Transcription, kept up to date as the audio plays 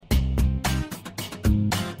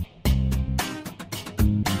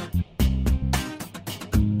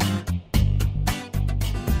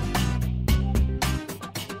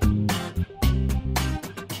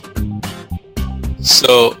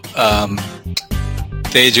So,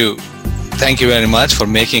 Teju, thank you very much for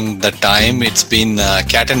making the time. It's been a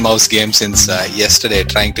cat and mouse game since yesterday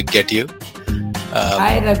trying to get you.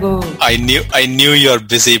 Hi, Raghu. I knew you're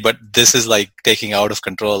busy, but this is like taking out of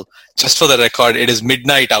control. Just for the record, it is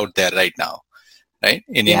midnight out there right now, right?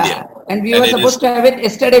 In India. And we were supposed to have it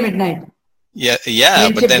yesterday midnight. Yeah,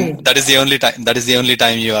 but then that is the only time. That is the only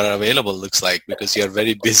time you are available. Looks like, because you're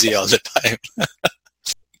very busy all the time.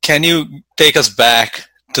 Can you take us back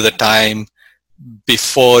to the time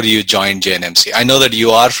before you joined JNMC? I know that you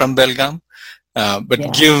are from Belgaum, but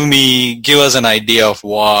give us an idea of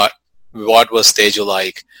what was Teju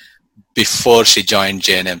like before she joined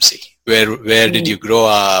JNMC. Where did you grow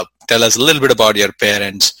up? Tell us a little bit about your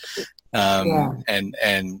parents, and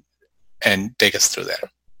take us through there.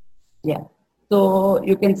 Yeah. So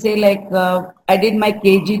you can say I did my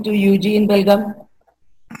KG to UG in Belgaum.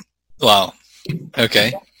 Wow.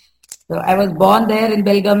 Okay. So I was born there in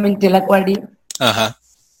Belgaum in Tilakwadi. Uh-huh.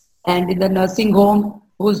 And in the nursing home,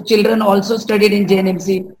 whose children also studied in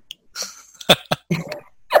JNMC.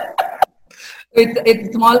 It's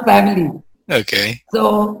a small family. Okay.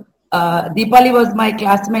 So Deepali was my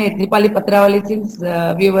classmate, Deepali Patrawali, since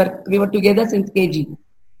we were together since KG.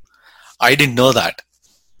 I didn't know that.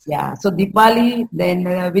 Yeah. So Deepali, then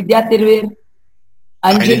Vidya Tiruvir,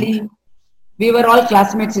 Anjali, we were all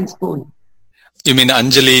classmates in school. You mean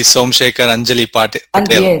Anjali Somshekhar, Anjali Patel?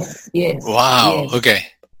 Yes. Wow. Yes. Okay.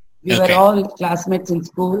 We were all classmates in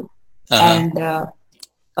school. And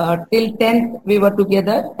till 10th we were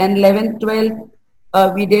together, and 11th,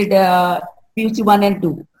 12th we did PUC 1 and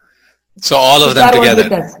 2. So all of them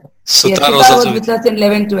together. Sutar was with us in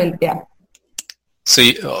 11th, 12th. Yeah. So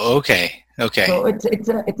okay. So it's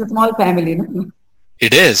a small family, no?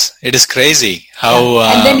 It is. It is crazy how.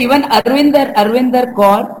 And then even Arvinder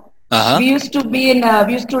Kaur. We used to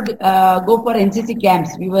go for NCC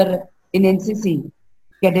camps. We were in NCC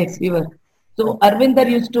cadets. So Arvinder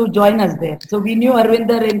used to join us there. So we knew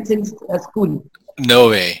Arvinder since school. No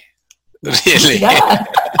way. Really? Yeah.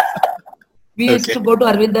 We used to go to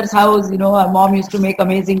Arvinder's house. Our mom used to make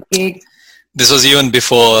amazing cakes. This was even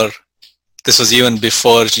before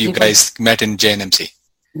you guys met in JNMC.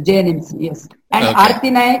 JNMC, yes. And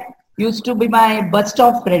Aarti Naik used to be my bus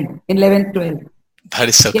stop friend in 11th, 12th. That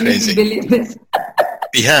is so crazy. Can you believe this?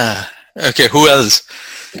 Yeah. Okay. Who else?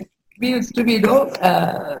 We used to meet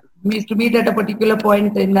at a particular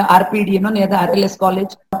point in the RPD, near the RLS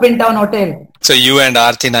college, up in town hotel. So you and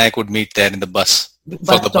Aarti Naik would meet there in the bus?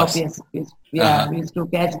 Bus stop, yes. Yeah, we used to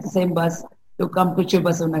catch the same bus to come to Shiv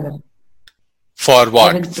Basavanagar. For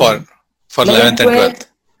what? 11th, for 11th and 12th?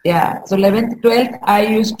 Yeah. So 11th, 12th, I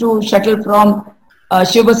used to shuttle from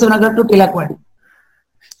Shiv Basavanagar to Tilakwadi.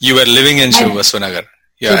 You were living in Shiv Basavanagar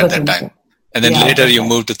at that time. And then later you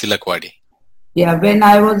moved to Tilakwadi. Yeah, and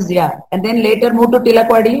then later moved to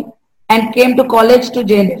Tilakwadi and came to college to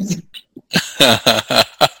JNMC.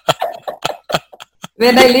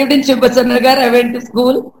 When I lived in Shiv Basavanagar, I went to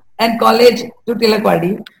school and college to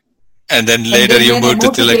Tilakwadi. And then later you moved to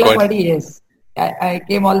Tilakwadi. Yes, I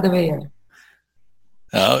came all the way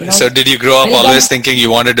here. So did you grow up always thinking you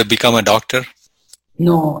wanted to become a doctor?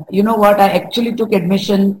 No, you know what? I actually took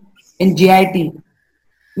admission in GIT.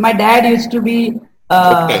 My dad used to be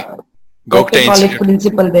Gokte College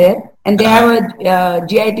principal there, and they have a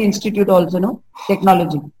GIT institute also,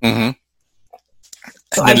 technology. Mm-hmm.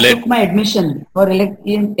 So I took my admission for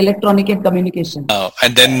electronic and communication. Oh,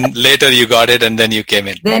 and then later you got it, and then you came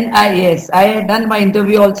in. Then I had done my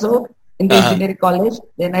interview also in the engineering college.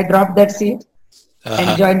 Then I dropped that seat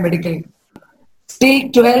and joined medical.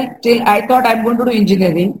 Till I thought I'm going to do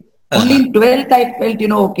engineering. Only in 12th I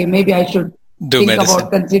felt, maybe I should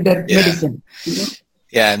consider medicine.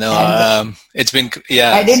 Yeah, no, it's been,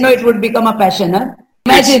 I didn't know it would become a passion. Huh?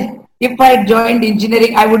 Imagine if I joined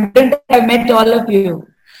engineering, I wouldn't have met all of you.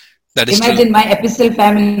 That is Imagine true. My epistole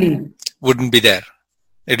family. Wouldn't be there.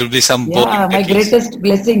 It would be some book. Yeah, my greatest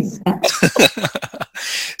blessings.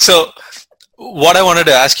 So, what I wanted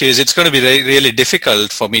to ask you is, it's going to be really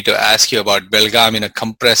difficult for me to ask you about Belgaum in a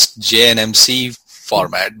compressed JNMC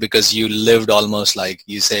format, because you lived almost like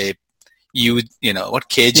you say,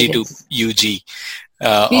 KG to UG,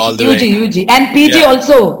 all the way. UG, and PG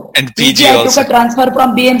also. And PG I also. took a transfer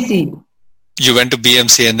from BMC. You went to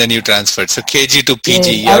BMC and then you transferred. So KG to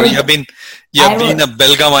PG. Yes, you've been a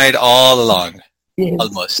Belgaumite all along,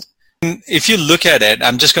 almost. If you look at it,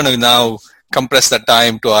 I'm just going to now compress the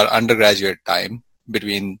time to our undergraduate time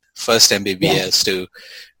between first MBBS to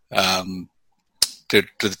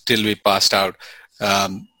till we passed out.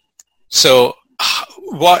 So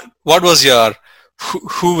what was your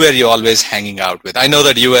who were you always hanging out with? I know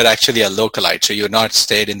that you were actually a localite, so you're not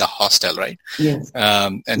stayed in the hostel, right? Yes.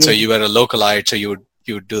 So you were a localite, so you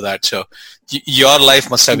would do that. So your life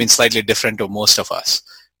must have been slightly different to most of us,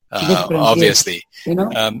 obviously.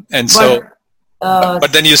 Yes.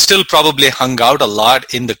 But then you still probably hung out a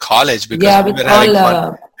lot in the college because we were having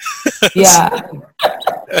fun.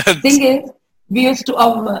 Thing is, we used to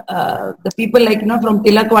have the people like from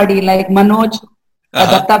Tilakwadi, like Manoj,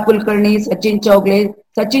 Datta Kulkarni, Sachin Chowgule.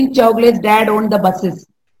 Sachin Chowgule's dad owned the buses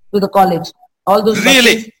to the college. All those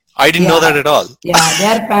really buses, I didn't know that at all. Yeah,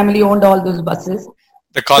 their family owned all those buses.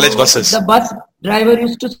 The college buses. The bus driver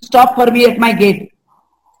used to stop for me at my gate.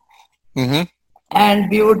 Mm-hmm. And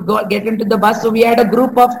we would get into the bus. So we had a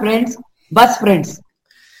group of friends, bus friends.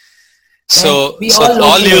 So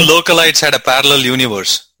all you localites had a parallel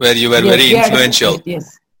universe where you were very influential.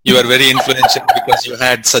 Yes. You were very influential because you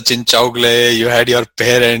had Sachin Chowgule, you had your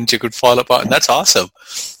parents, you could fall apart. That's awesome.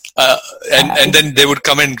 And then they would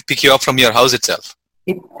come and pick you up from your house itself.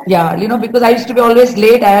 Because I used to be always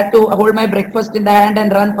late. I had to hold my breakfast in the hand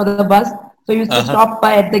and run for the bus. So I used to stop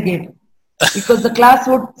by at the gate. Because the class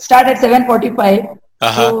would start at 7:45.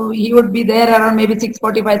 So he would be there around maybe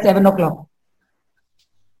 6:45, 7 o'clock.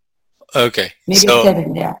 Okay. Maybe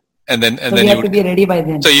 7, yeah. And then you have to be ready by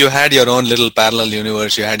then. So you had your own little parallel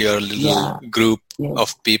universe. You had your little group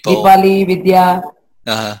of people. Deepali, Vidya,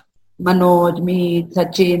 Manoj, me,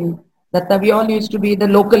 Sachin, Datta. We all used to be the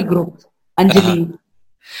local group. Anjali.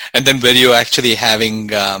 And then were you actually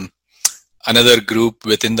having another group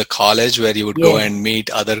within the college where you would go and meet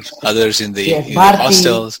others in the, in the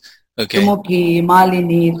hostels? Okay. Sumuki,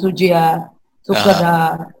 Malini, Sujya,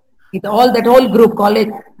 Sukhada, that whole group, college,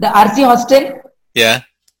 the RC hostel. Yeah.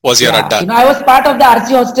 Was your adda? I was part of the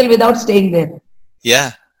RC hostel without staying there.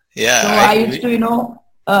 Yeah. So I used to,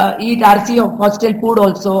 eat RC hostel food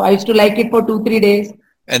also. I used to like it for 2-3 days.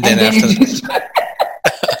 And then after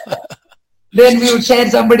then we would share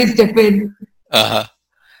somebody's tiffin.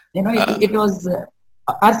 It was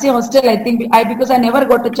RC hostel. I think because I never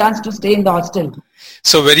got a chance to stay in the hostel.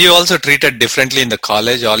 So were you also treated differently in the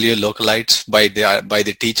college, all you localites, by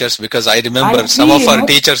the teachers? Because I remember some of our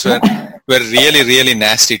teachers were really, really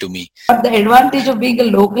nasty to me. But the advantage of being a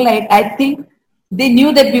localite, I think they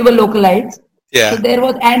knew that we were localites. Yeah. So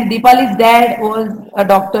and Deepali's dad was a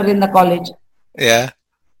doctor in the college. Yeah.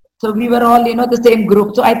 So we were all, the same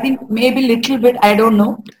group. So I think maybe little bit, I don't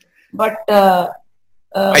know, but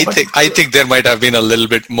I think there might have been a little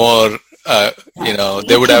bit more.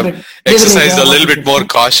 They would have exercised a little bit more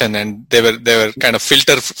caution, and they were kind of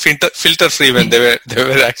filter free when they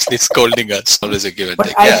were actually scolding us. Always a give and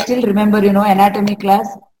take. I still remember, anatomy class.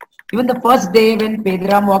 Even the first day when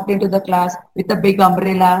Pedram walked into the class with a big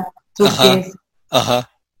umbrella, suitcase.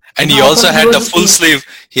 And he also had the full sleeve.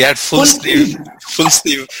 He had full sleeve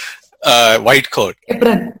white coat.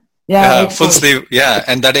 Apron. Full sleeve. Yeah,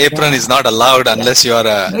 and that apron is not allowed unless you are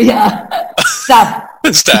a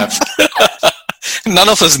staff. None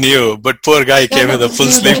of us knew, but poor guy came with a full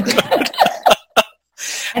sleeve coat.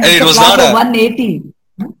 and it was not a 180.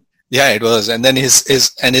 Yeah, it was. And then his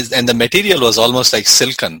the material was almost like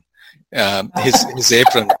silken. His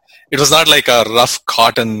apron. It was not like a rough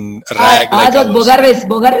cotton rag. Ours was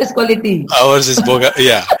Bogarves quality. Ours is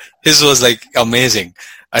yeah. His was like amazing.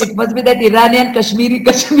 It must be that Iranian Kashmiri.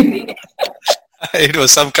 It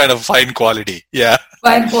was some kind of fine quality. Yeah.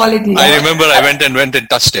 Fine quality. I remember I went and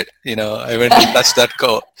touched it. I went and touched that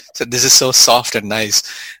coat. Said, this is so soft and nice.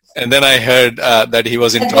 And then I heard that he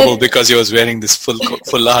was in trouble because he was wearing this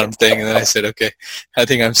full arm thing. And then I said, okay, I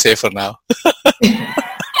think I'm safer now.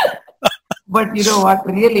 But you know what?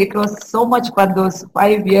 Really, it was so much fun those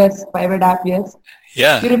 5.5 years.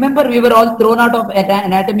 Yeah. You remember we were all thrown out of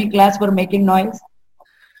anatomy class for making noise?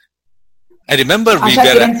 I remember Asha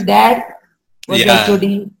Kiran's dad was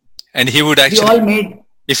HOD. And he would actually,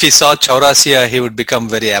 if he saw Chaurasia, he would become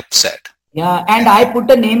very upset. Yeah, and I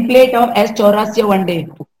put a nameplate of as Chaurasia one day.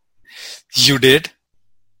 You did?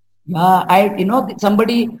 Yeah,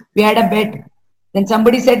 we had a bet. Then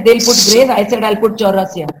somebody said they'll put Grace. I said I'll put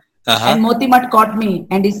Chaurasia. And Moti Mat caught me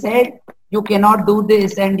and he said, you cannot do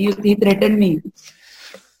this. And he threatened me.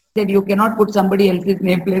 He said, you cannot put somebody else's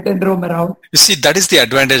nameplate and roam around. You see, that is the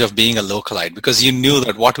advantage of being a localite, because you knew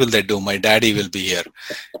that what will they do? My daddy will be here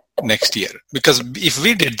next year. Because if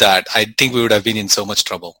we did that, I think we would have been in so much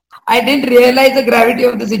trouble. I didn't realize the gravity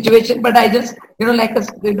of the situation, but I just,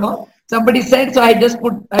 somebody said, so I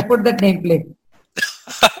put that nameplate.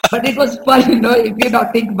 But it was fun, if you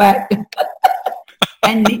not think back.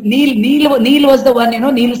 And Neil was the one,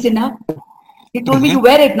 Neil Sinha. He told me, you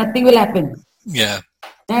wear it, nothing will happen. Yeah.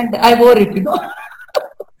 And I wore it,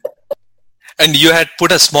 And you had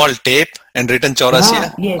put a small tape and written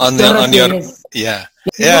Chaurasia on your yes.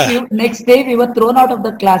 Yeah. Next day we were thrown out of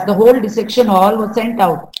the class. The whole dissection hall was sent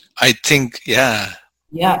out. I think, yeah.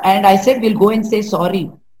 Yeah, and I said we'll go and say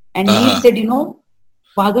sorry. And he said,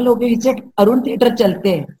 Pagal ho gaye. He said, Arun Theatre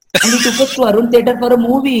chalte. And he took us to Arun Theatre for a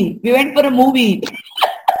movie. We went for a movie.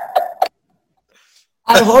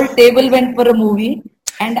 Our whole table went for a movie.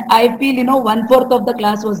 And I feel, 1/4 of the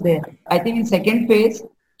class was there. I think in second phase,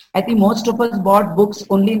 I think most of us bought books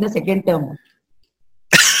only in the second term.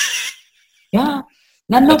 Yeah.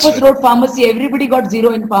 None of us wrote pharmacy. Everybody got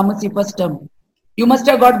 0 in pharmacy first term. You must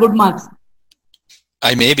have got good marks.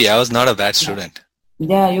 I was not a bad student.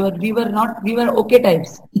 Yeah, we were okay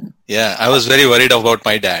types. Yeah, I was very worried about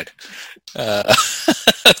my dad.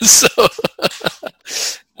 So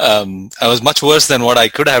I was much worse than what I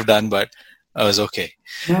could have done, but I was okay.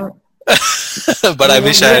 Yeah. But I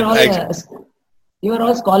wish I had... You were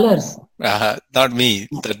all scholars. Not me.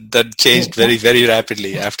 That changed very, very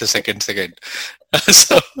rapidly after second.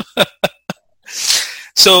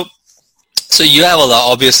 So you have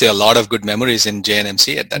obviously a lot of good memories in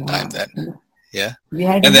JNMC at that time then. Yeah. We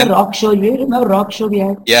had a rock show. You remember rock show we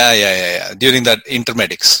had? Yeah. During that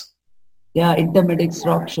intermedics. Yeah, intermedics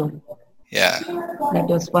rock show. Yeah. That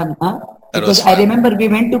was fun, huh? Because I remember we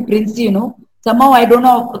went to Prince, Somehow I don't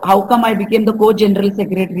know how come I became the co-general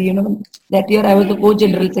secretary, That year I was the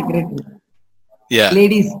co-general secretary. Yeah.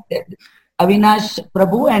 Ladies, Avinash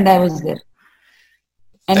Prabhu and I was there.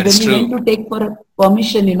 And when we went to take for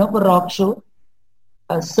permission, for rock show,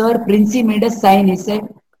 Sir Princey made a sign. He said,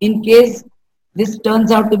 in case this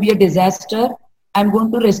turns out to be a disaster, I'm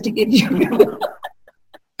going to rusticate you.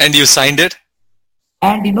 And you signed it?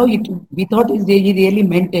 And we thought he really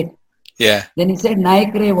meant it. Yeah. Then he said,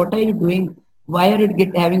 Naikre, what are you doing? Why are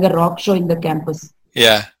you having a rock show in the campus?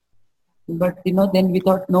 Yeah. But, then we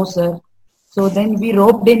thought, no, sir. So then we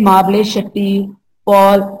roped in Mable Shetty,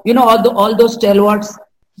 Paul, all those stalwarts.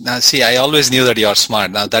 Now, see, I always knew that you're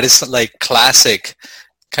smart. Now, that is like classic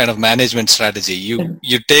kind of management strategy.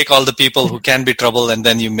 You take all the people who can be trouble and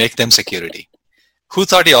then you make them security. Who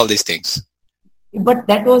taught you all these things? But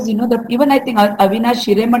that was, even I think Avinash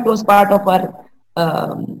Shiremat was part of our,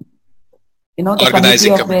 the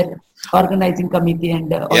organizing committee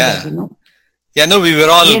and all that, Yeah, no, we were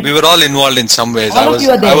all involved in some ways. I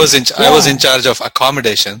was in charge of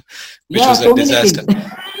accommodation, which was a disaster.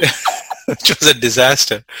 Which was a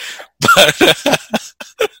disaster. But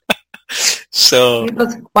so it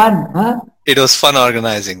was fun, huh? It was fun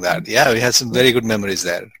organizing that. Yeah, we had some very good memories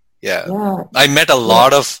there. Yeah. I met a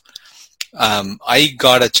lot of I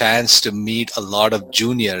got a chance to meet a lot of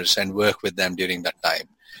juniors and work with them during that time.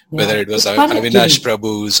 Whether it was Avinash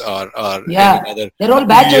Prabhu's or any other their whole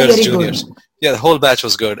batch was very juniors. Good. Yeah, the whole batch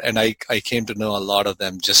was good, and I came to know a lot of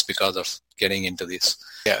them just because of getting into this.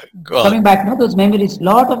 Yeah, coming back, those memories,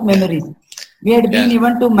 lot of memories. We had been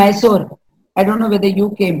even to Mysore. I don't know whether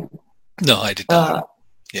you came. No, I did not.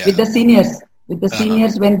 With the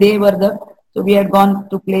seniors, when they were so we had gone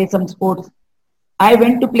to play some sports. I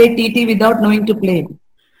went to play TT without knowing to play.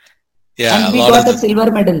 Yeah, and we got a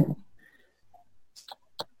silver medal.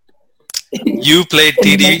 You played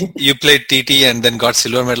TT. You played TT and then got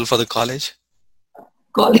silver medal for the college.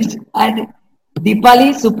 And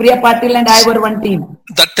Deepali, Supriya Patil, and I were one team.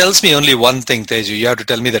 That tells me only one thing, Teju. You have to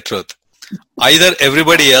tell me the truth. Either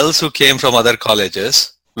everybody else who came from other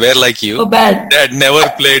colleges were like you. Bad. They had never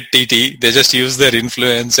played TT. They just used their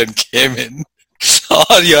influence and came in.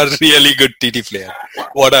 Or you're a really good TT player.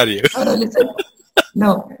 What are you?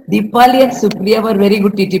 No, Deepali and Supriya were very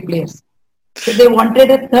good TT players. So they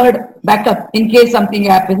wanted a third backup in case something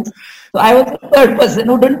happens. So I was the third person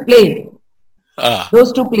who didn't play.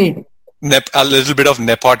 Those two played. A little bit of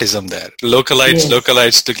nepotism there. Localites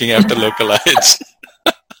looking after localites.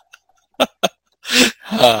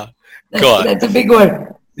 That's a big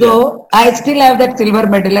word. So I still have that silver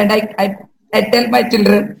medal, and I tell my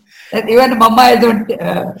children that even Mama has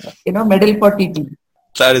a medal for TT.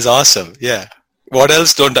 That is awesome. Yeah. What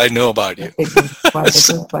else don't I know about you?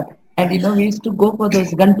 And we used to go for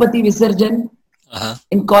those Ganpati Visarjan.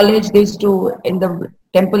 In college, in the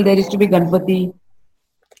temple, there used to be Ganpati.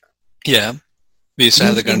 Yeah. We used to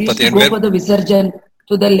have the Ganpati. We used to go for the Visarjan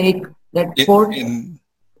to the lake, fort. In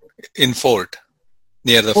Fort.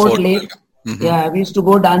 Near the Fort Lake. Mm-hmm. Yeah, we used to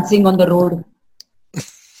go dancing on the road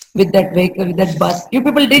with that vehicle, with that bus. You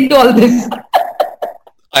people didn't do all this.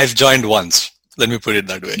 I've joined once. Let me put it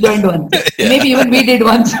that way. Joined once. Yeah. Maybe even we did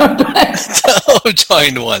once or twice.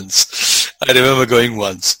 Joined once. I remember going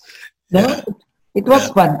once. No, it was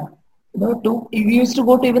fun. We used to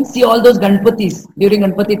go to even see all those Ganpatis during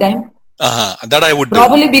Ganpati time. That I would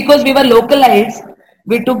Probably do. because we were localites,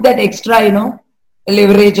 we took that extra,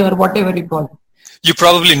 leverage or whatever you call. You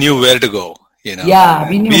probably knew where to go. Yeah,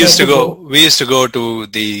 we knew We used where to to go. go. We used to go to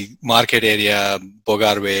the market area,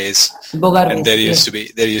 Bogar Ways, and there used to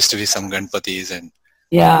be some Ganpatis and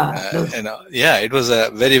it was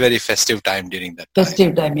a very, very festive time during that time.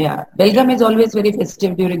 Festive time, yeah. Belgaum is always very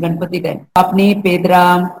festive during Ganpati time. Apni,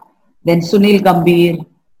 Pedram, then Sunil Gambhir.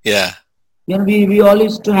 Yeah. We all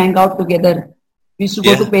used to hang out together. We used to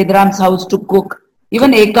go to Pedram's house to cook.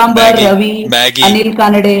 Even Ekambar, Ravi, Maggie. Anil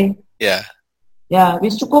Kanade. Yeah. Yeah, we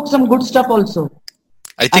used to cook some good stuff also.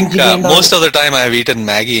 I think most of the time I have eaten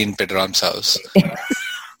Maggie in Pedram's house.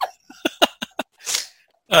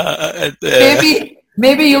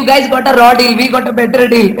 Maybe you guys got a raw deal. We got a better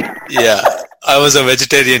deal. Yeah. I was a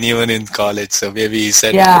vegetarian even in college, so maybe he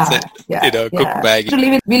said, cook Maggie.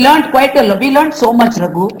 Actually, we learned quite a lot. We learned so much,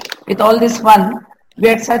 Raghu, with all this fun. We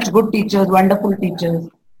had such good teachers, wonderful teachers.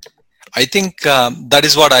 I think that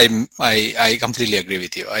is what I completely agree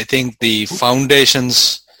with you. I think the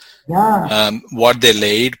foundations, what they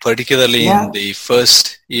laid, particularly in the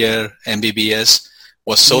first year MBBS,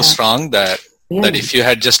 was so strong that if you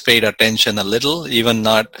had just paid attention a little, even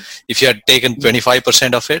not, if you had taken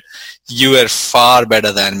 25% of it, you were far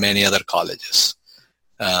better than many other colleges.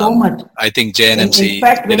 So much. I think JNMC in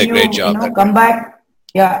fact, did a great job. When you come back,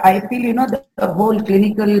 I feel, the whole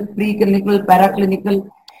clinical, pre-clinical, paraclinical,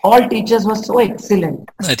 all teachers were so excellent.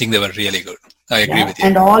 I think they were really good. I agree with you.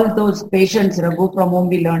 And all those patients, Raghu, from whom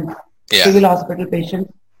we learned, civil hospital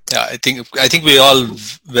patients. Yeah, I think we all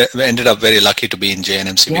ended up very lucky to be in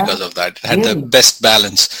JNMC because of that. It had the best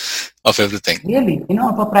balance of everything. Really,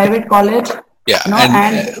 of a private college. Yeah,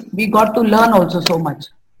 and we got to learn also so much.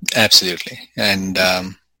 Absolutely, and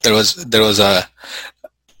there was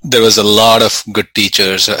a lot of good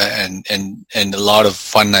teachers and a lot of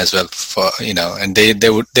fun as well and they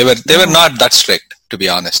were not that strict, to be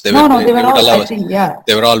honest. They were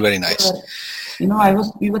all very nice.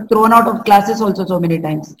 We were thrown out of classes also so many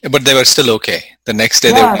times. But they were still okay. The next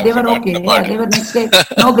day they were okay. They were next day.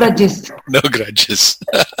 No grudges. No grudges.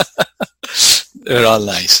 They were all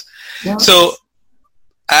nice. Yeah. So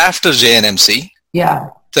after JNMC,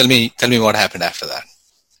 tell me what happened after that.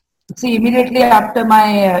 See, immediately after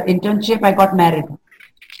my internship, I got married.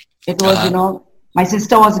 It was, my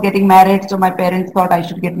sister was getting married, so my parents thought I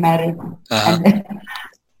should get married. And then,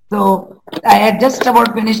 so I had just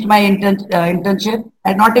about finished my internship. I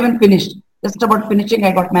had not even finished. Just about finishing,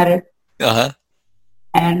 I got married.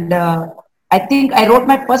 And I think I wrote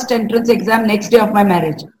my first entrance exam next day of my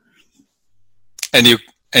marriage. And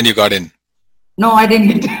you got in? No, I didn't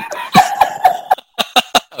get in.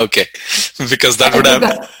 Okay, because that would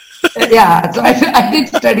have... So I did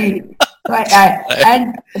study. So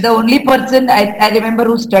and the only person I remember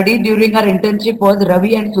who studied during our internship was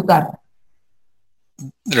Ravi and Sutar.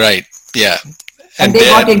 Right, yeah. And they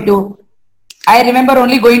got into... I remember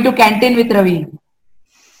only going to canteen with Ravi.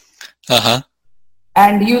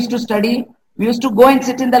 And he used to study. We used to go and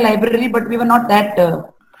sit in the library, but we were not that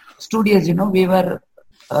studious, We were...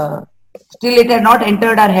 still it had not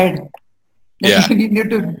entered our head. Yeah. We need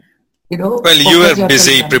to... Well, you were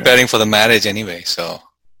busy preparing for the marriage anyway, so...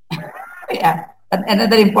 Yeah,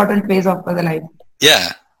 another important phase of the life.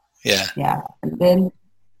 Yeah. And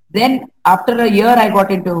then after a year, I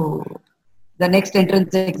got into the next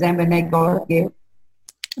entrance exam when I gave.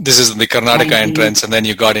 This is the Karnataka entrance, and then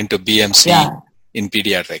you got into BMC in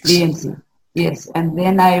pediatrics. BMC, yes. And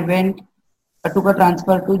then I took a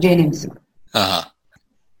transfer to JNMC.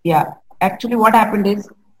 Yeah, actually what happened is,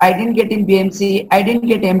 I didn't get in BMC. I didn't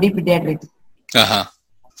get MD pediatrics.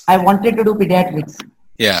 I wanted to do pediatrics.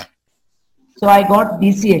 Yeah. So I got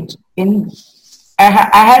DCH. I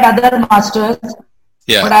had other masters,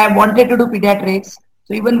 but I wanted to do pediatrics.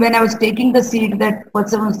 So even when I was taking the seat, that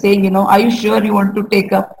person was saying, are you sure you want to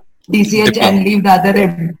take up DCH and leave the other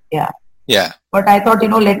end? Yeah. But I thought,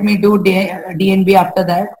 let me do DNB after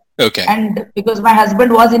that. Okay. And because my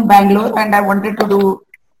husband was in Bangalore and I wanted to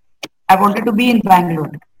be in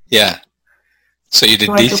Bangalore. Yeah. So you did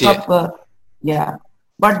DCH.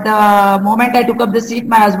 But the moment I took up the seat,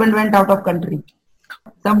 my husband went out of country.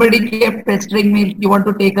 Somebody kept pestering me, you want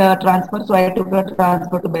to take a transfer? So I took a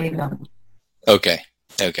transfer to Belgaum. Okay.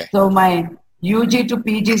 So my UG to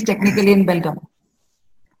PG is technically in Belgaum.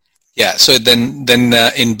 Yeah. So then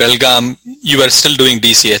in Belgaum, you were still doing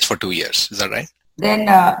DCH for 2 years. Is that right? Then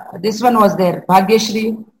this one was there.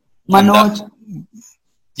 Bhagyashri, Manoj.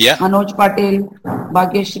 Manoj Patil,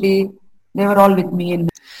 Bhagyashri. They were all with me and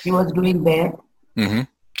he was doing there. Mm-hmm.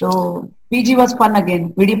 So PG was fun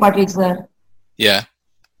again. V.D. Patil sir. Yeah.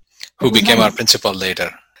 Who became our principal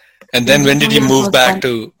later. And then when did you move back fine.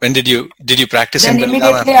 to, did you practice Then in Belgaum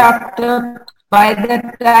immediately after? by the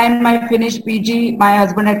time I finished PG, my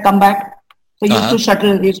husband had come back. So he used to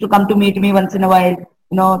shuttle, he used to come to meet me once in a while,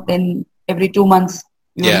 then every 2 months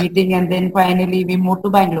we were meeting, and then finally we moved to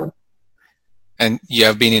Bangalore. And you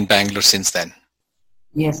have been in Bangalore since then?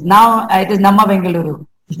 Yes, now it is Namma Bengaluru.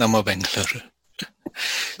 Namma Bengaluru.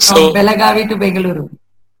 From Belagavi to Bengaluru.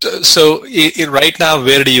 So right now,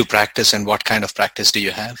 where do you practice and what kind of practice do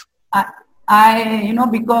you have?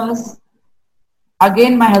 Because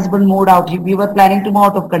again my husband moved out. We were planning to move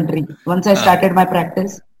out of country once I started my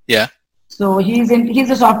practice. Yeah. So he's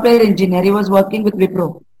a software engineer. He was working with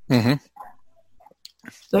Wipro. Mm-hmm.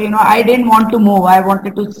 So, I didn't want to move. I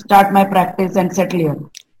wanted to start my practice and settle here.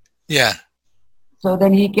 Yeah. So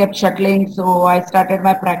then he kept shuttling. So I started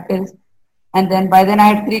my practice. And then by then I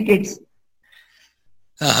had 3 kids.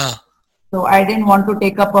 So I didn't want to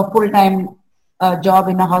take up a full-time job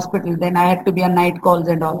in a hospital. Then I had to be on night calls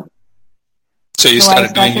and all. So you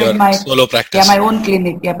started doing your solo practice? Yeah, my own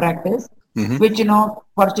clinic practice, which,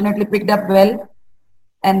 fortunately picked up well.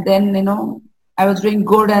 And then, I was doing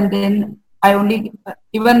good. And then I only,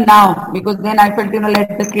 even now, because then I felt,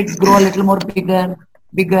 let the kids grow a little more bigger.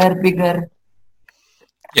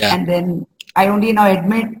 Yeah. And then I only now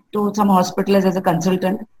admit to some hospitals as a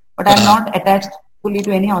consultant, but I'm not attached fully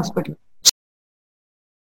to any hospital.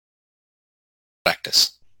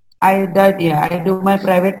 Practice. I do my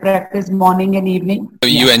private practice morning and evening. So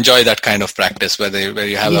you enjoy that kind of practice where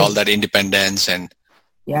you have all that independence and...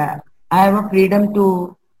 Yeah. I have a freedom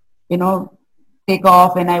to, take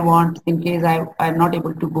off when I want in case I'm not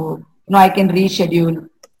able to go. I can reschedule.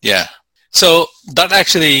 Yeah. So that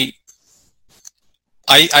actually...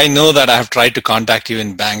 I know that I have tried to contact you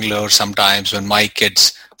in Bangalore sometimes when my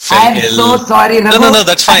kids fell ill. I'm so sorry, Raghu. No,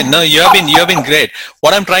 that's fine. No, you have been great.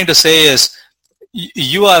 What I'm trying to say is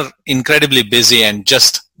you are incredibly busy, and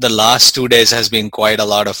just the last 2 days has been quite a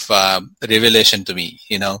lot of revelation to me,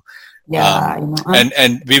 Yeah,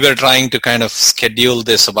 And we were trying to kind of schedule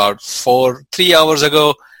this about 3 hours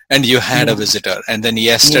ago, and you had a visitor, and then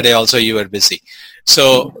yesterday also you were busy.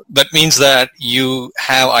 So that means that you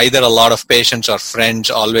have either a lot of patients or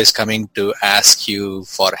friends always coming to ask you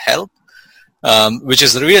for help, which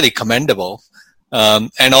is really commendable.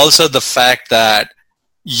 And also the fact that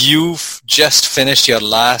you've just finished your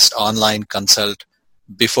last online consult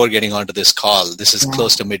before getting onto this call. This is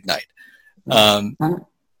close to midnight.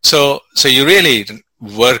 So you really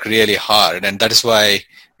work really hard, and that is why.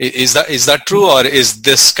 Is that true, or is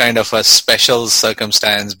this kind of a special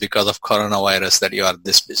circumstance because of coronavirus that you are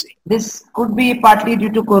this busy? This could be partly due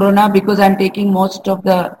to corona, because I'm taking most of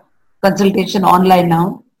the consultation online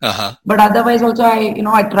now. But otherwise also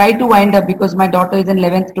I try to wind up, because my daughter is in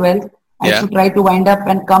 11th, 12th. I have to try to wind up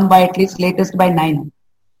and come by at least latest by 9.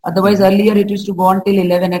 Otherwise earlier it used to go on till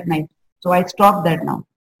 11 at night. So I stopped that now.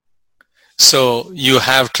 So you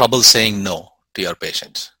have trouble saying no to your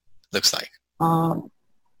patients, looks like.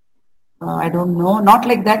 I don't know. Not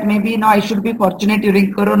like that. Maybe I should be fortunate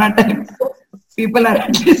during Corona times. People are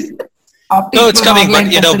at least opting. No, it's coming.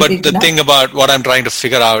 But the thing about what I'm trying to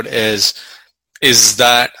figure out is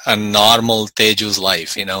that a normal Teju's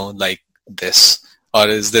life, like this, or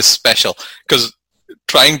is this special? Because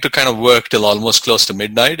trying to kind of work till almost close to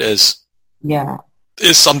midnight is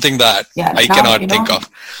something that I cannot think of.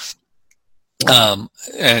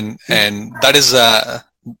 And that is,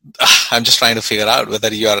 I'm just trying to figure out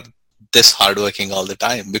whether you are this hardworking all the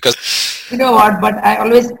time, because you know what, but I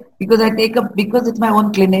always, because it's my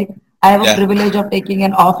own clinic, I have a privilege of taking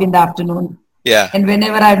an off in the afternoon. Yeah. And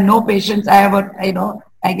whenever I have no patients, I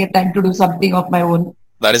get time to do something of my own.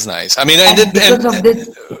 That is nice. I mean, because of this,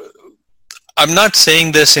 I'm not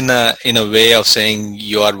saying this in a way of saying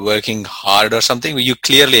you are working hard or something. You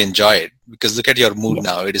clearly enjoy it, because look at your mood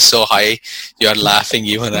now. It is so high. You are laughing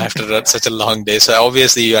even after such a long day. So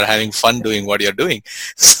obviously you are having fun doing what you're doing.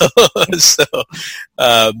 So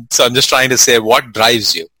I'm just trying to say, what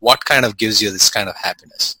drives you? What kind of gives you this kind of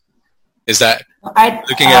happiness? Is that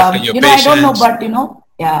looking after your patients? I don't know,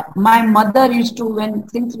 but my mother used to,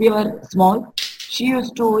 since we were small, she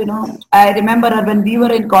used to, I remember her when we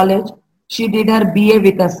were in college. She did her MA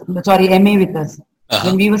with us.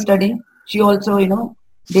 When we were studying, she also,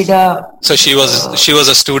 did a... So she was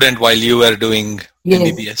a student while you were doing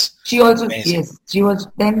MBBS? She also, she was,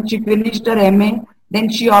 then she finished her MA, then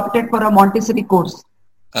she opted for a Montessori course.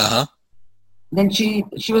 Then she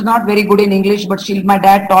was not very good in English, but my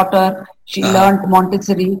dad taught her, she learned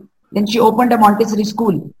Montessori, then she opened a Montessori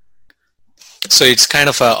school. So it's kind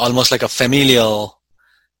of almost like a familial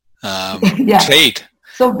trait.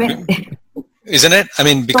 So isn't it? I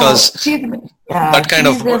mean, because so she's that kind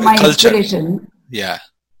of my culture. inspiration. Yeah.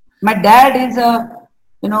 My dad is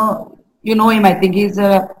you know him. I think he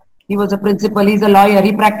was a principal. He's a lawyer.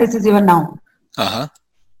 He practices even now. Uh-huh.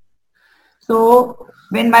 So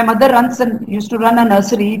when my mother used to run a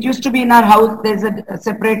nursery, it used to be in our house. There's a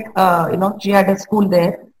separate, she had a school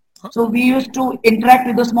there. So we used to interact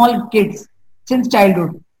with the small kids since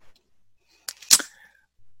childhood.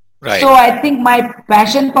 Right. So I think my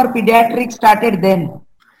passion for pediatrics started then.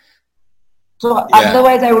 So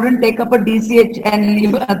otherwise I wouldn't take up a DCH and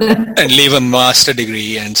leave and leave a master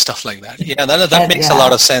degree and stuff like that. Yeah, that makes a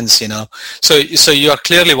lot of sense, So you are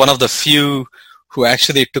clearly one of the few who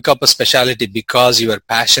actually took up a specialty because you were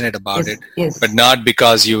passionate about it, but not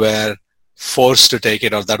because you were forced to take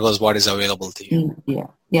it or that was what is available to you.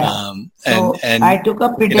 And I took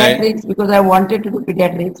up pediatrics because I wanted to do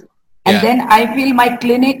pediatrics. And then I feel my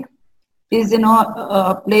clinic is,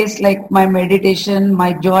 a place like my meditation,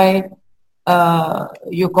 my joy,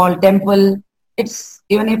 you call temple. It's,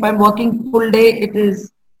 even if I'm working full day,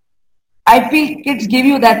 I feel kids give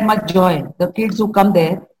you that much joy. The kids who come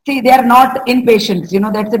there, see, they are not inpatients,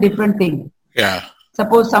 that's a different thing. Yeah.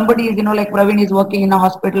 Suppose somebody is, like Praveen is working in a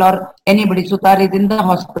hospital or anybody, Sutar is in the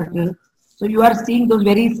hospital. So you are seeing those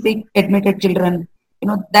very sick, admitted children.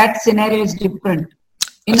 That scenario is different.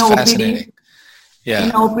 In OPD,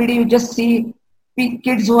 in OPD, you just see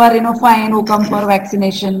kids who are, fine, who come for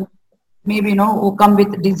vaccination, maybe, who come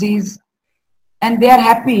with disease. And they are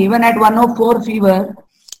happy. Even at 104 fever,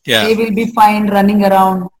 they will be fine running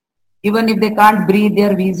around. Even if they can't breathe, they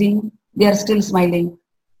are wheezing, they are still smiling.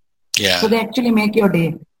 Yeah. So they actually make your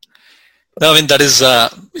day. No, I mean, that is,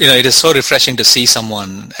 it is so refreshing to see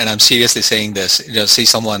someone, and I'm seriously saying this, see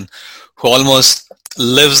someone who almost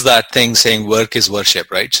lives that thing saying work is worship,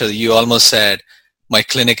 right? So you almost said, my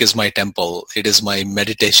clinic is my temple, it is my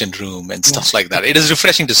meditation room and stuff like that. It is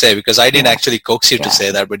refreshing to say because I didn't actually coax you to say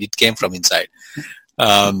that, but it came from inside.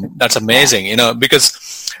 That's amazing,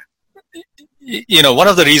 because one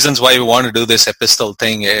of the reasons why we want to do this epistle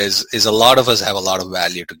thing is a lot of us have a lot of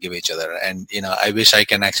value to give each other. And, I wish I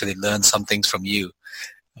can actually learn some things from you,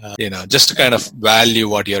 just to kind of value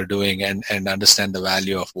what you're doing and understand the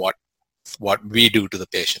value of what we do to the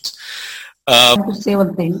patients. I want to say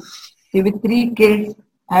one thing. See, with 3 kids,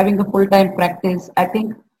 having a full-time practice, I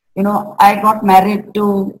think, I got married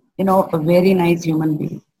to, a very nice human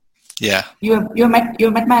being. Yeah. You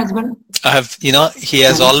met my husband? I have, he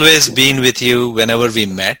has always been with you whenever we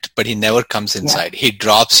met, but he never comes inside. He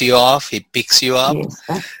drops you off, he picks you up.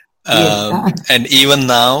 And even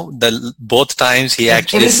now, both times he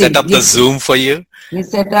actually set up the Zoom for you. He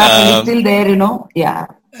set up, he's still there, Yeah.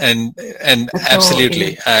 And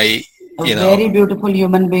absolutely, very beautiful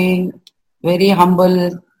human being, very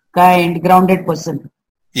humble, kind, grounded person.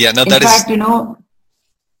 Yeah, no, In fact,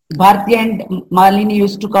 Bharti and Malini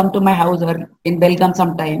used to come to my house in Belgaum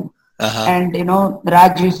sometime. And,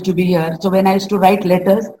 Raj used to be here. So when I used to write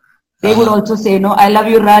letters, they would also say, I love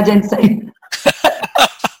you, Raj, and sign.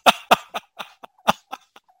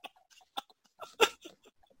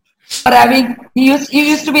 He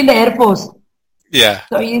used to be in the Air Force. Yeah.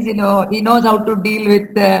 So he's, he knows how to deal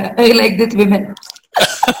with like this women.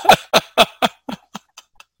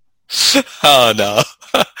 Oh, no.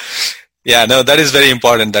 Yeah, no, that is very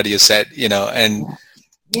important that you said, and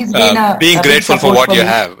being grateful for what you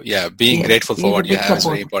have. Yeah, being grateful for what you have is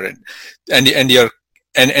very important. And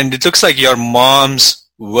it looks like your mom's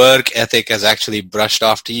work ethic has actually brushed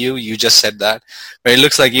off to you. You just said that. But it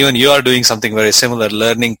looks like even you are doing something very similar,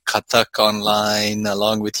 learning Kathak online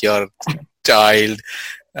along with your child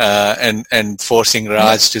and forcing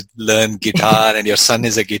Raj to learn guitar, and your son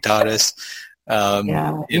is a guitarist.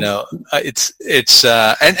 It's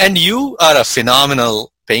and you are a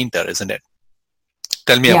phenomenal painter, isn't it?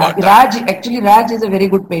 Tell me about that. Raj is a very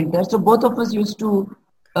good painter. So both of us used to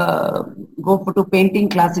go to painting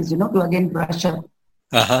classes, to again brush up.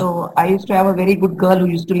 So I used to have a very good girl who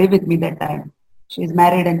used to live with me that time. She's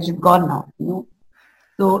married and she's gone now.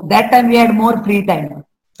 So that time we had more free time.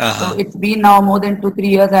 So it's been now more than 2-3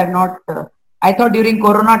 years. I have not. I thought during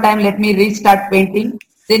Corona time, let me restart painting.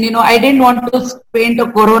 Then, I didn't want to paint a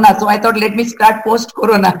Corona. So I thought, let me start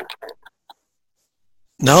post-Corona.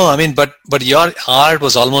 No, I mean, but your art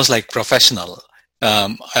was almost like professional.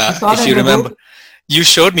 If you remember, you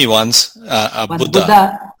showed me once a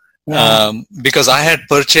Buddha. Because I had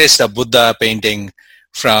purchased a Buddha painting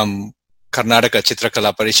from Karnataka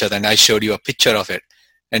Chitrakala Parishad, and I showed you a picture of it.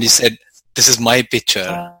 And you said, this is my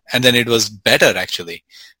picture. And then it was better, actually,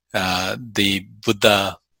 the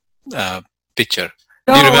Buddha picture.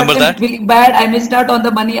 Do you remember that? Feeling bad. I missed out on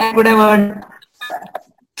the money I could have earned.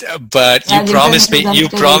 But As you internet is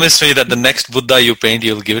promised me that the next Buddha you paint,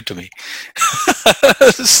 you'll give it to me.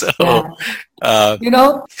 So,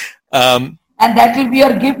 yeah. um, And that will be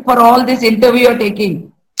your gift for all this interview you're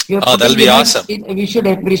taking. You're that'll putting, be awesome. we should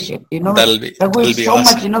appreciate, That'll be so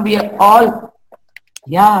awesome. much, we are all,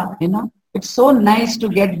 it's so nice to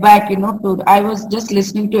get back, I was just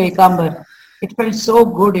listening to Ekambar. It felt so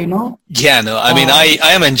good, Yeah, no, I mean, I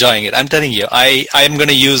am enjoying it. I'm telling you, I'm going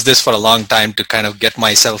to use this for a long time to kind of get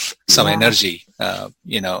myself some energy.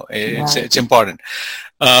 It's important.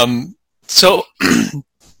 So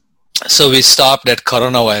we stopped at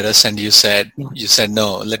coronavirus, and you said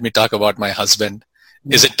no. Let me talk about my husband.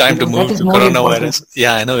 Is it time to move to coronavirus?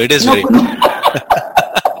 Yeah, I know it is very.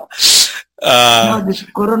 This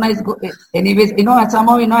corona is good. Anyways,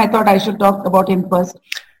 somehow, I thought I should talk about him first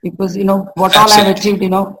because, what all I've achieved,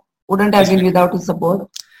 wouldn't have been without his support.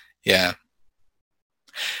 Yeah.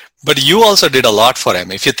 But you also did a lot for him.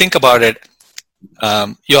 If you think about it,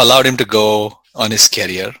 you allowed him to go on his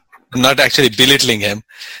career. I'm not actually belittling him.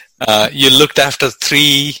 You looked after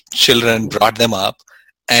 3 children, brought them up,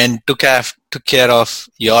 and took care of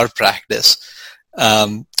your practice.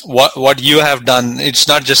 What you have done, it's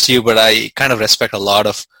not just you, but I kind of respect a lot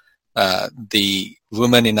of the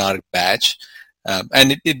women in our batch.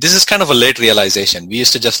 And this is kind of a late realization. We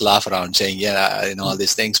used to just laugh around saying, all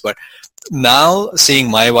these things. But now seeing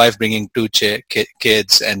my wife bringing 2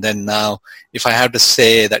 kids, and then now if I have to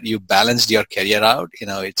say that you balanced your career out,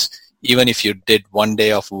 it's even if you did 1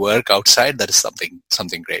 day of work outside, that is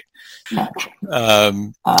something great.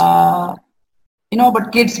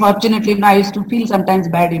 But kids, fortunately, I used to feel sometimes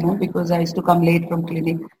bad, because I used to come late from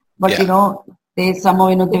clinic. But, they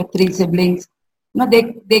somehow, they have 3 siblings.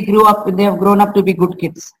 They grew up, they have grown up to be good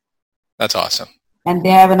kids. That's awesome. And they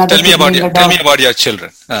have another Tell me about your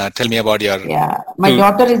children. Tell me about your... Yeah. My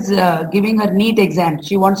daughter is giving her NEET exam.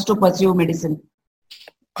 She wants to pursue medicine.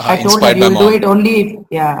 I told her, you'll do it only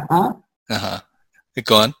if...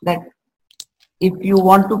 Go on. That if you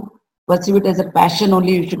want to pursue it as a passion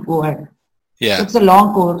only, you should go ahead. Yeah. So it's a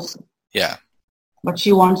long course. Yeah. But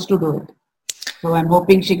she wants to do it. So I'm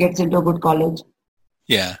hoping she gets into a good college.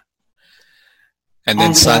 Yeah. And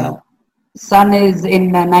then son? Son is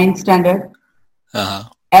in 9th standard.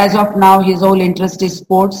 As of now, his whole interest is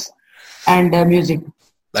sports and music.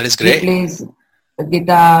 That is great. He plays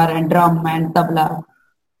guitar and drum and tabla.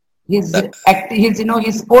 His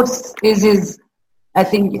sports is his, I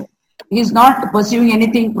think, he's not pursuing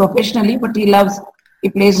anything professionally, but he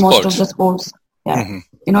plays most of the sports. Yeah.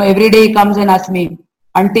 Mm-hmm. Every day he comes and asks me,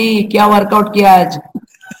 Auntie, kya workout kiya aaj?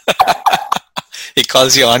 He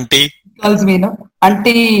calls you auntie? He calls me,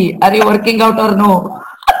 Auntie, are you working out or no?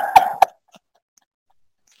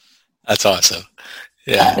 That's awesome.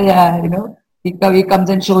 Yeah. Yeah, he comes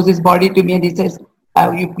and shows his body to me and he says,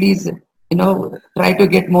 you please, try to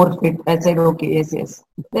get more fit. I said, okay, yes.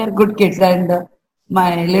 They're good kids. And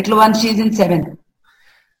my little one, she's in 7th.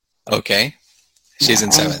 Okay. She's in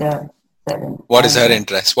 7th. 7th. What is her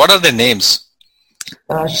interest? What are their names?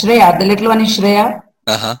 Shreya. The little one is Shreya.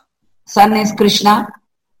 Son is Krishna.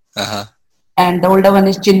 And the older one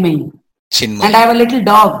is Chinmay. And I have a little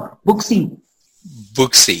dog, Booksy.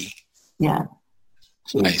 Booksy. Yeah.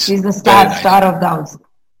 Nice. She's the star of the house.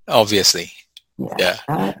 Obviously. Yeah.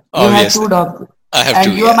 You have 2 dogs. I have 2.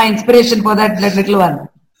 And you are my inspiration for that little one.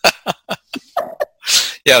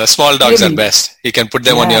 Yeah, the small dogs are best. You can put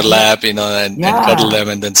them on your lap, and cuddle them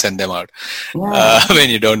and then send them out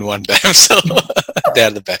when you don't want them. So they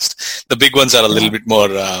are the best. The big ones are a little bit more,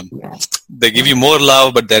 they give you more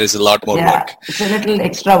love, but there is a lot more work. It's a little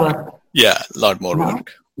extra work. Yeah, a lot more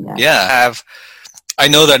work. Yeah. I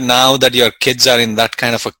know that now that your kids are in that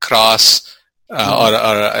kind of a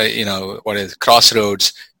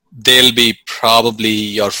crossroads, they'll be probably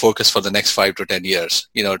your focus for the next 5 to 10 years.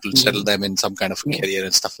 It will settle them in some kind of a career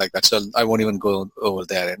and stuff like that. So I won't even go over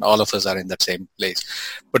there, and all of us are in that same place.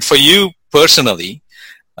 But for you personally,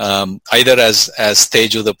 either as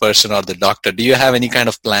Teju the person or the doctor, do you have any kind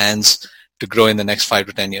of plans to grow in the next 5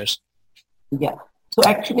 to 10 years? Yeah. So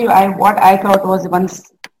actually, what I thought was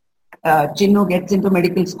once Chinnu gets into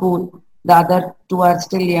medical school, the other 2 are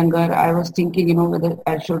still younger. I was thinking, whether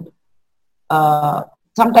I should.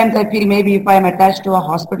 Sometimes I feel maybe if I'm attached to a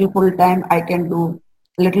hospital full time, I can do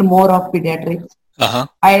a little more of pediatrics.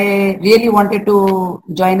 I really wanted to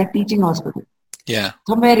join a teaching hospital. Yeah.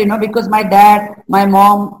 Somewhere, because my dad, my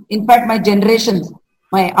mom, in fact, my generations,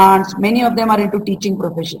 my aunts, many of them are into teaching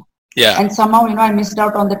profession. Yeah. And somehow, I missed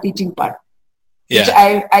out on the teaching part. Yeah.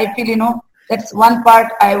 Which I feel, that's one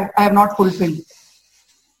part I have not fulfilled.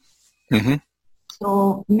 Mm-hmm.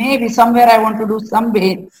 So maybe somewhere I want to do some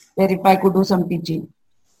way where if I could do some teaching.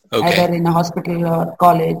 either in a hospital or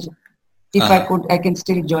college. If I could, I can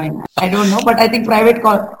still join. I don't know, but I think private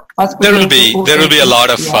hospitals. There will be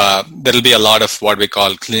a lot of what we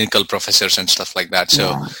call clinical professors and stuff like that.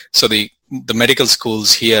 So the medical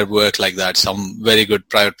schools here work like that. Some very good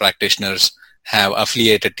private practitioners have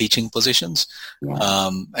affiliated teaching positions,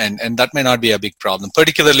 and that may not be a big problem,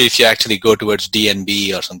 particularly if you actually go towards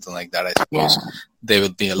DNB or something like that. I suppose they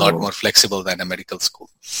will be a lot more flexible than a medical school.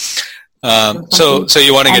 So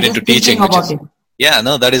you want to get into teaching,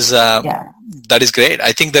 that is great.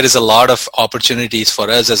 I think there is a lot of opportunities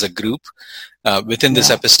for us as a group within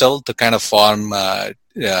this epistle to kind of form, I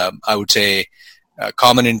would say,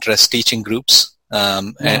 common interest teaching groups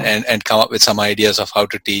and come up with some ideas of how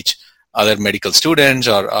to teach other medical students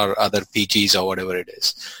or other PGs or whatever it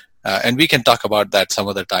is. And we can talk about that some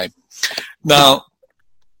other time. Now,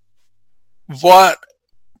 what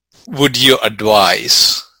would you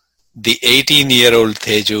advise the 18-year-old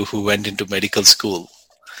Teju who went into medical school?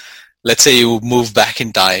 Let's say you move back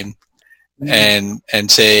in time and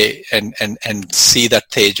say and see that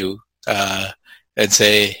Teju and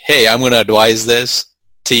say, hey, I'm going to advise this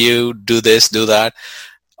to you, do this, do that.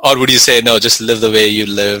 Or would you say, no, just live the way you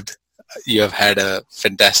lived? You have had a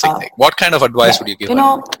fantastic thing. What kind of advice would you give?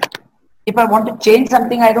 If I want to change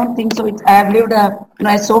something, I don't think so. I have lived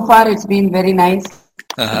so far it's been very nice,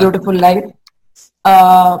 beautiful life.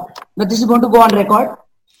 But this is going to go on record.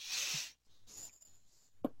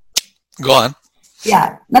 Go on.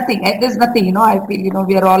 Yeah, nothing. There's nothing, I feel,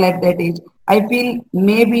 we are all at that age. I feel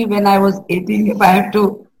maybe when I was 18, if I have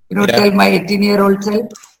to, tell my 18-year-old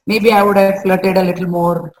self, maybe I would have flirted a little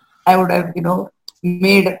more. I would have,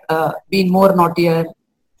 been more naughtier.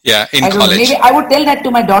 Yeah, in college. Maybe I would tell that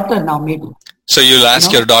to my daughter now, maybe. So you'll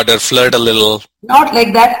ask your daughter, flirt a little? Not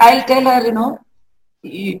like that. I'll tell her,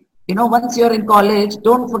 once you're in college,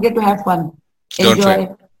 don't forget to have fun. Enjoy.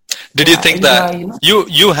 Did you think that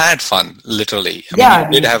you had fun, literally? You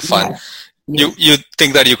did have fun. Yeah. You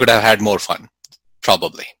think that you could have had more fun?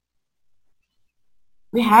 Probably.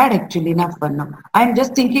 We had actually enough fun now. I'm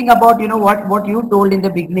just thinking about, what you told in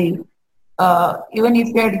the beginning. Even if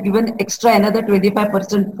you had given extra another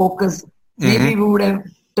 25% focus, maybe we would have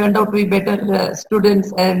turned out to be better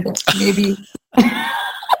students and maybe...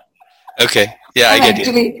 Okay. Yeah, I get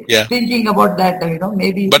actually thinking about that,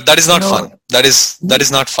 maybe. But that is not fun. That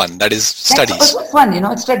is not fun. That is studies. That's also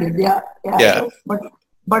fun, studies. Yeah.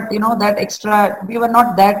 But that extra, we were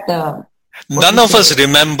not that. None of us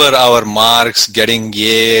remember our marks getting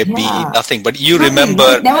A, B, nothing. But you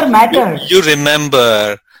remember. It never mattered. You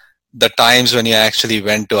remember the times when you actually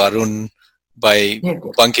went to Arun by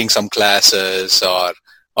bunking some classes or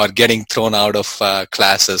getting thrown out of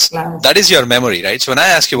classes. That is your memory, right? So when I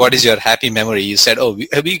ask you what is your happy memory, you said, oh,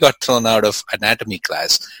 we got thrown out of anatomy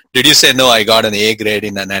class. Did you say, no, I got an A grade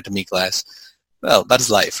in anatomy class? Well, that's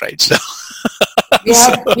life, right? So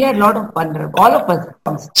we had a lot of fun, all of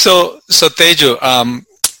us. So Teju,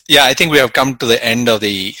 I think we have come to the end of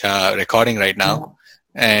the recording right now.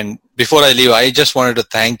 And before I leave, I just wanted to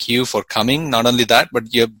thank you for coming. Not only that,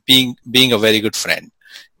 but you're being a very good friend.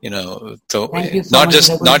 So not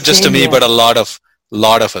just to me, but a lot of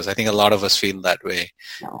us. I think a lot of us feel that way.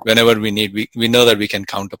 Whenever we need, we know that we can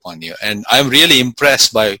count upon you. And I'm really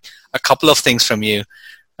impressed by a couple of things from you,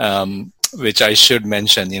 which I should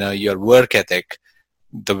mention. Your work ethic,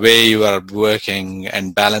 the way you are working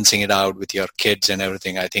and balancing it out with your kids and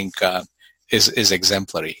everything. I think is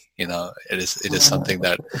exemplary. It is something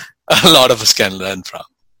that a lot of us can learn from.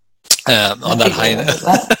 On that high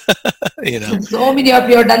note. So many of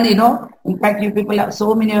you have done, in fact,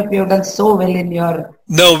 so many of you have done so well in your...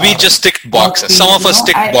 No, we just ticked boxes. Some of us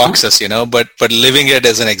tick boxes, but living it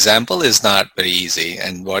as an example is not very easy,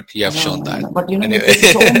 and what you have shown that. But, anyway.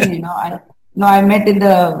 So many, I met in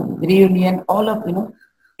the reunion, all of,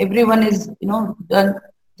 everyone is, done,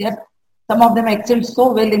 some of them excelled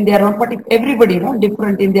so well in their own, but everybody,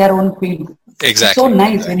 different in their own field. Exactly. It's so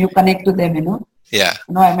nice when you connect to them, Yeah.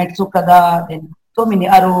 I met Sukhada, then so many,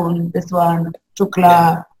 Arun, this one,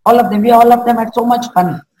 Shukla, all of them. All of them had so much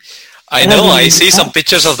fun. I know. I see some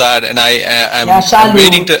pictures of that, and I'm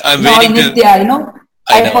waiting to. Nitya,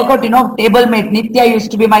 I forgot. Table mate Nitya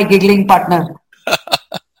used to be my giggling partner.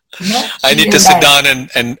 I need to sit down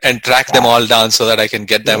and track them all down so that I can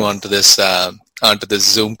get them onto this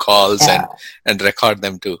Zoom calls and record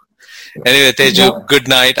them too. Anyway, Teju, good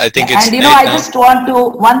night. I think it's. And I just want to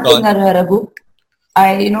one thing, Raghu.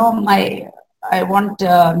 I want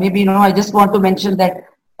I just want to mention that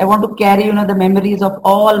I want to carry the memories of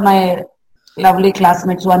all my lovely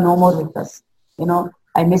classmates who are no more with us.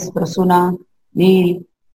 I miss Prasuna, Neil,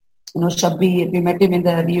 Shabbir. We met him in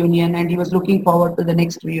the reunion, and he was looking forward to the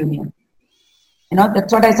next reunion.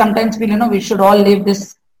 That's what I sometimes feel. We should all live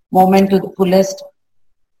this moment to the fullest.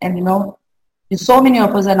 And so many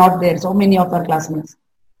of us are not there. So many of our classmates.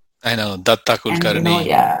 I know Datta Kulkarni.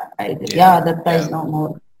 Datta is no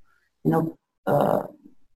more.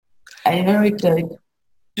 I know it.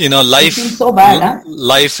 Life. It feels so bad. Huh?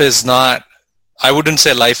 Life is not. I wouldn't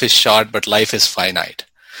say life is short, but life is finite.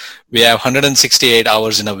 We have 168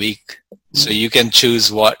 hours in a week, so you can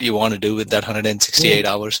choose what you want to do with that 168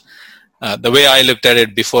 hours. The way I looked at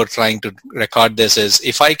it before trying to record this is,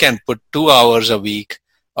 if I can put 2 hours a week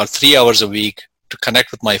or 3 hours a week to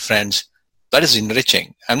connect with my friends, that is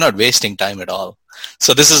enriching. I'm not wasting time at all.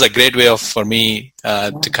 So this is a great way for me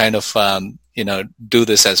to kind of do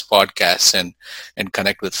this as podcasts and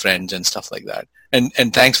connect with friends and stuff like that.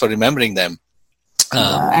 And thanks for remembering them.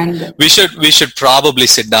 And we should probably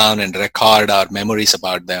sit down and record our memories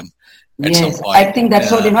about them. At some point. I think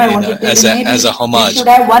that's what I want to tell as a homage. We should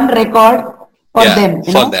have one record for them.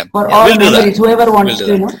 For all memories, whoever wants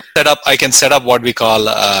to. I can set up what we call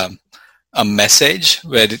a message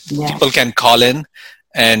where people can call in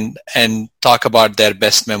and talk about their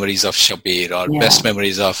best memories of Shabbir or best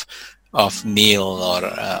memories of Neil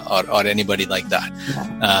or anybody like that.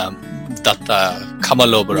 Datta, Kamal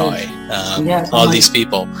Oberoi, all these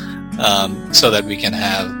people, so that we can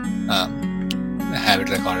have it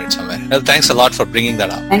recorded somewhere. Well, thanks a lot for bringing that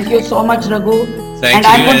up. Thank you so much, Raghu. Thank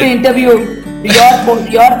you. I'm going to interview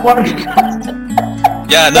your podcast.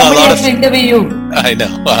 A lot of interview you. I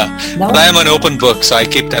know, but I am an open book, so I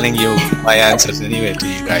keep telling you my answers anyway to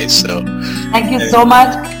you guys. So thank you so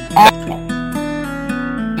much.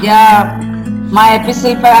 My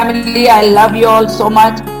Epistle family, I love you all so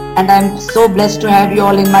much, and I'm so blessed to have you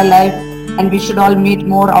all in my life. And we should all meet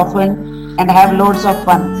more often and have loads of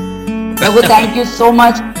fun. Raghu, thank you so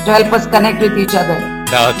much to help us connect with each other.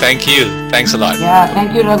 No, thank you. Thanks a lot.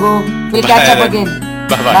 Thank you, Raghu. We'll catch up again.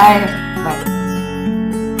 Bye-bye. Bye. Bye.